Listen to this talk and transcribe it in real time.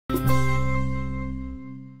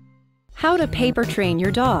How to paper train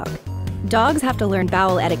your dog. Dogs have to learn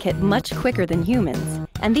bowel etiquette much quicker than humans,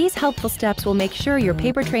 and these helpful steps will make sure your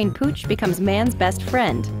paper-trained pooch becomes man's best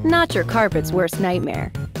friend, not your carpet's worst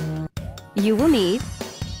nightmare. You will need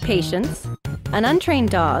patience, an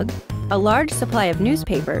untrained dog, a large supply of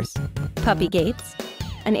newspapers, puppy gates,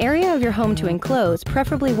 an area of your home to enclose,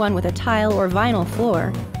 preferably one with a tile or vinyl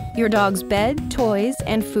floor, your dog's bed, toys,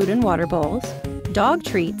 and food and water bowls, dog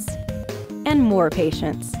treats, and more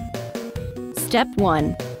patience. Step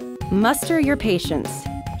 1. Muster your patience.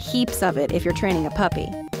 Heaps of it if you're training a puppy.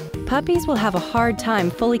 Puppies will have a hard time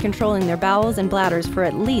fully controlling their bowels and bladders for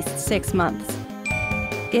at least 6 months.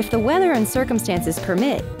 If the weather and circumstances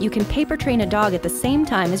permit, you can paper train a dog at the same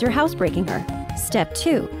time as you're housebreaking her. Step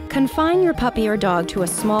 2. Confine your puppy or dog to a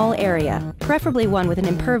small area, preferably one with an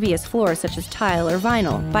impervious floor such as tile or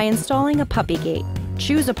vinyl, by installing a puppy gate.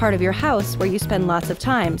 Choose a part of your house where you spend lots of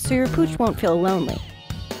time so your pooch won't feel lonely.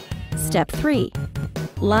 Step 3.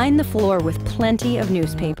 Line the floor with plenty of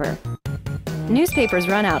newspaper. Newspapers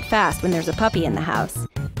run out fast when there's a puppy in the house.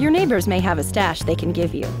 Your neighbors may have a stash they can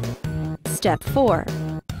give you. Step 4.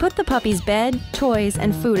 Put the puppy's bed, toys,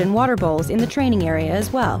 and food and water bowls in the training area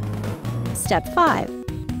as well. Step 5.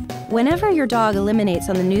 Whenever your dog eliminates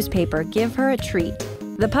on the newspaper, give her a treat.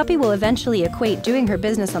 The puppy will eventually equate doing her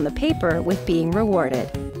business on the paper with being rewarded.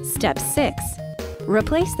 Step 6.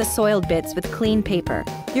 Replace the soiled bits with clean paper.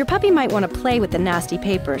 Your puppy might want to play with the nasty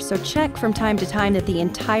paper, so check from time to time that the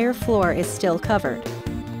entire floor is still covered.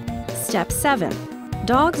 Step 7.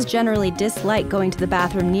 Dogs generally dislike going to the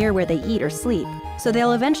bathroom near where they eat or sleep, so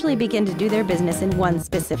they'll eventually begin to do their business in one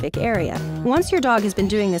specific area. Once your dog has been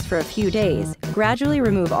doing this for a few days, gradually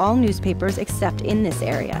remove all newspapers except in this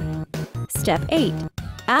area. Step 8.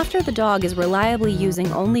 After the dog is reliably using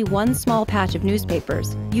only one small patch of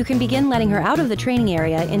newspapers, you can begin letting her out of the training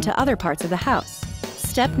area into other parts of the house.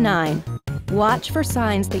 Step 9. Watch for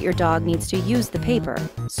signs that your dog needs to use the paper,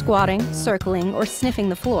 squatting, circling, or sniffing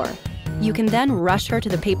the floor. You can then rush her to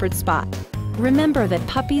the papered spot. Remember that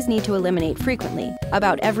puppies need to eliminate frequently,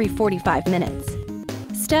 about every 45 minutes.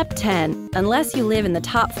 Step 10. Unless you live in the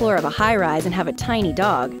top floor of a high-rise and have a tiny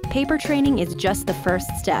dog, paper training is just the first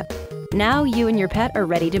step. Now you and your pet are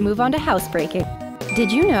ready to move on to housebreaking.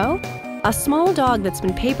 Did you know? A small dog that's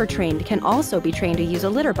been paper trained can also be trained to use a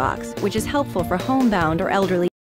litter box, which is helpful for homebound or elderly